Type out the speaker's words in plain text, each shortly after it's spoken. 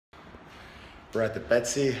We're at the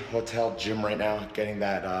Betsy Hotel gym right now, getting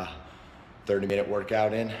that 30-minute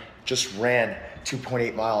workout in. Just ran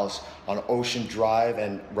 2.8 miles on Ocean Drive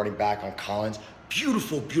and running back on Collins.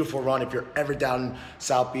 Beautiful, beautiful run. If you're ever down in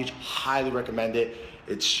South Beach, highly recommend it.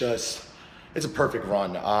 It's a perfect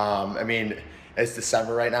run. I mean, it's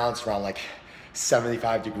December right now. It's around like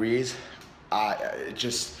 75 degrees.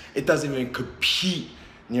 It doesn't even compete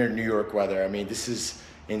near New York weather. I mean, this is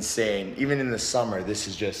insane. Even in the summer, this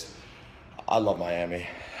is just, I love Miami.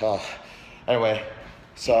 Anyway,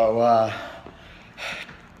 so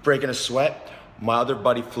breaking a sweat. My other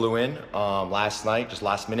buddy flew in last night, just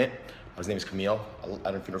last minute. His name is Camille. I don't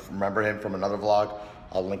know if you remember him from another vlog.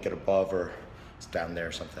 I'll link it above or it's down there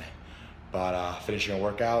or something. But finishing a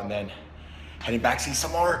workout and then heading back to see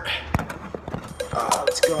some art.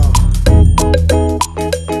 Let's go.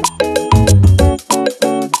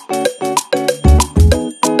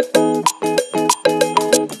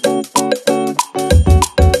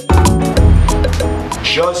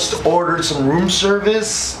 Just ordered some room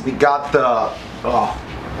service. We got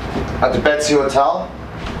at the Betsy Hotel.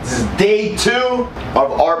 This is day 2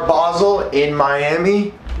 of Art Basel in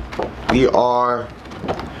Miami. We are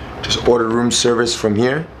just ordered room service from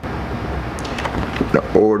here.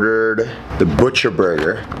 I ordered the Butcher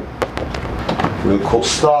Burger. Really cool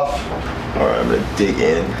stuff. All right, I'm gonna dig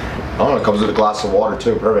in. Oh, it comes with a glass of water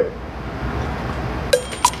too. Perfect.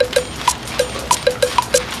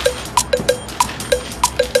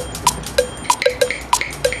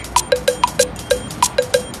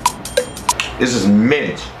 This is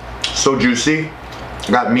mint, so juicy.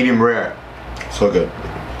 I got medium rare, so good.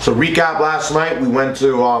 So recap, last night we went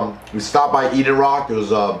to, we stopped by Eden Rock. It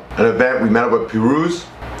was an event. We met up with Pirus,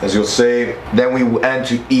 as you'll see. Then we went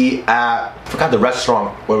to eat at, I forgot the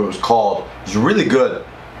restaurant, what it was called. It was really good.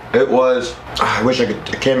 It was, I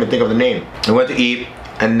can't even think of the name. We went to eat,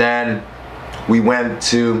 and then we went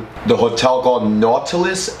to the hotel called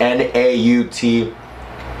Nautilus, Nautilus.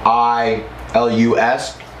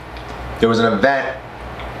 There was an event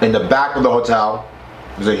in the back of the hotel.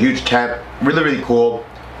 It was a huge tent, really, really cool.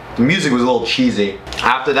 The music was a little cheesy.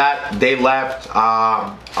 After that, they left.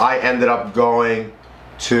 I ended up going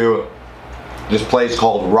to this place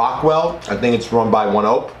called Rockwell. I think it's run by One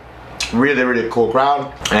Oak. Really, really cool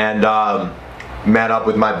crowd. And met up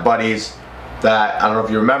with my buddies that, I don't know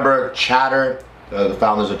if you remember, Chatter. The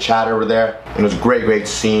founders of Chatter were there. And it was a great, great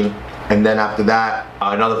scene. And then after that,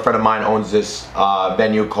 another friend of mine owns this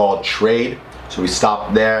venue called Trade. So we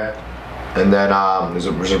stopped there, and then it was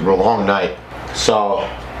a real long night. So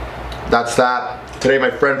that's that. Today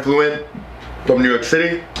my friend flew in from New York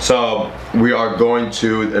City. So we are going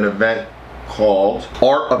to an event called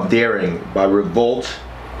Art of Daring by Revolt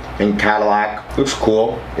in Cadillac. Looks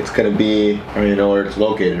cool. It's gonna be, I don't even know where it's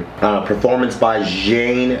located. Performance by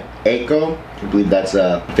Jane Aiko. I believe that's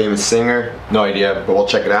a famous singer. No idea, but we'll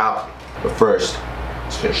check it out. But first,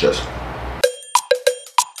 let's finish this.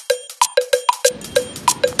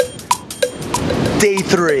 Day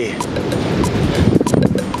 3.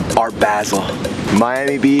 Art Basel.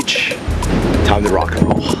 Miami Beach. Time to rock and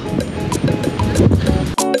roll.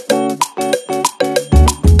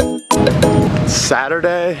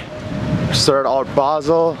 Saturday, started Art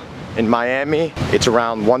Basel in Miami. It's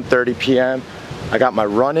around 1:30 p.m. I got my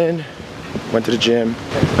run in, went to the gym,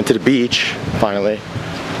 went to the beach, finally.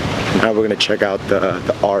 Now we're gonna check out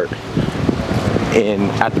the art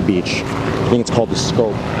at the beach. I think it's called the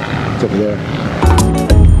Scope. It's over there.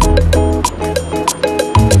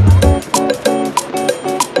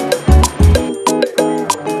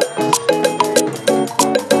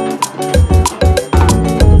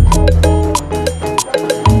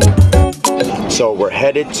 So we're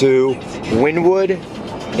headed to Wynwood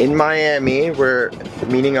in Miami. We're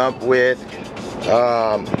meeting up with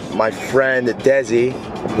my friend Desi,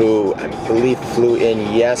 who I believe flew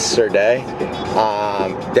in yesterday.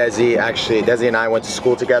 Desi and I went to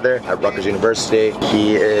school together at Rutgers University.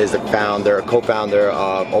 He is the co-founder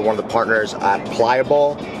of, or one of the partners at PLAYA.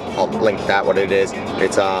 I'll link that, what it is.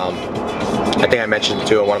 It's, I think I mentioned it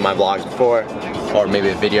too in one of my vlogs before, or maybe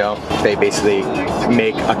a video. They basically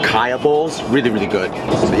make acai bowls, really, really good.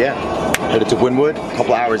 So yeah, headed to Wynwood, a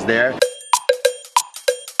couple hours there.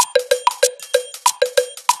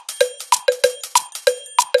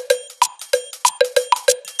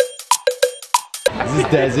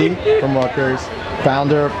 This is Desi from Rutgers,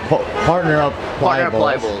 partner of PLAYA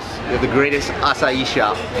Bowls. We have the greatest acai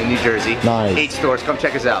shop in New Jersey. Nice. 8 stores. Come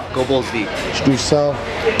check us out. Go Bulls Deep. Introduce yourself.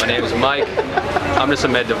 My name is Mike. I'm just a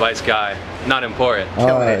med device guy. Not important.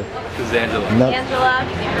 Alright. This is Angela. Angela.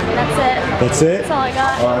 That's it. That's it? That's all I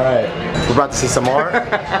got. Alright. We're about to see some art.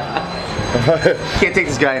 Can't take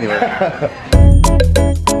this guy anywhere.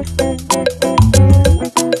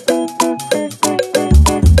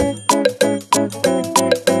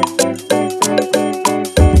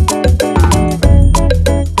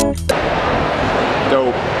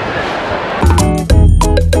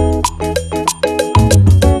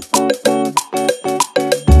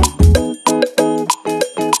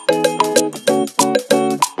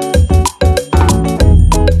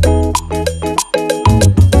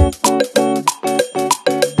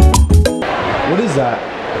 What is that?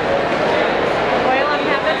 Oil on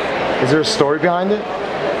canvas? Is there a story behind it?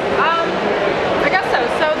 I guess so.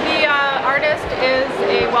 So the artist is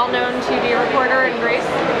a well-known TV reporter in Greece.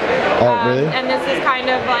 Oh, really? And this is kind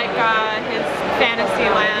of like his fantasy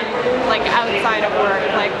land, like outside of work,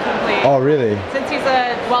 like complete. Oh, really? Since he's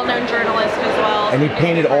a well-known journalist as well. And he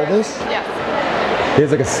painted all this? Yes. He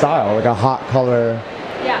has like a style, like a hot color.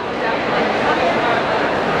 Yeah, definitely.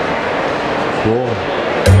 Cool.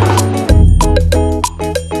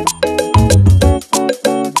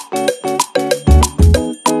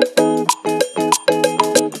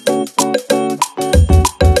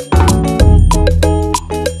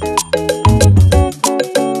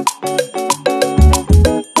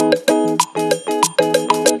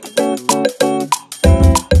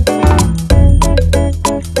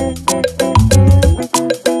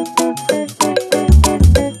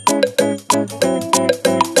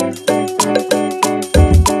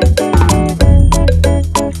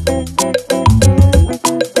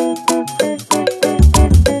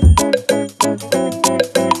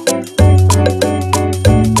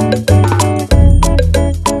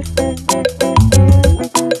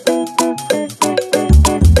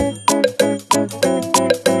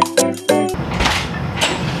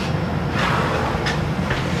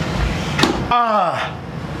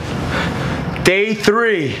 Day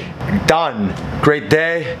 3, done. Great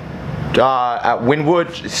day at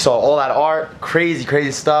Wynwood. Saw all that art,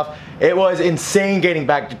 crazy stuff. It was insane getting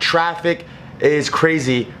back. The traffic is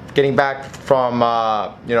crazy getting back from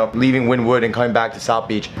you know, leaving Wynwood and coming back to South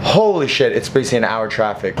Beach. Holy shit, it's basically an hour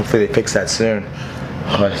traffic. Hopefully they fix that soon.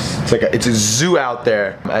 It's like it's a zoo out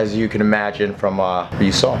there, as you can imagine from what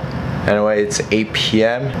you saw. Anyway, it's 8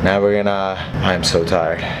 p.m. Now we're gonna, I am so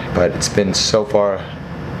tired, but it's been so far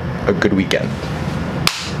a good weekend.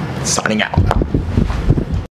 Signing out.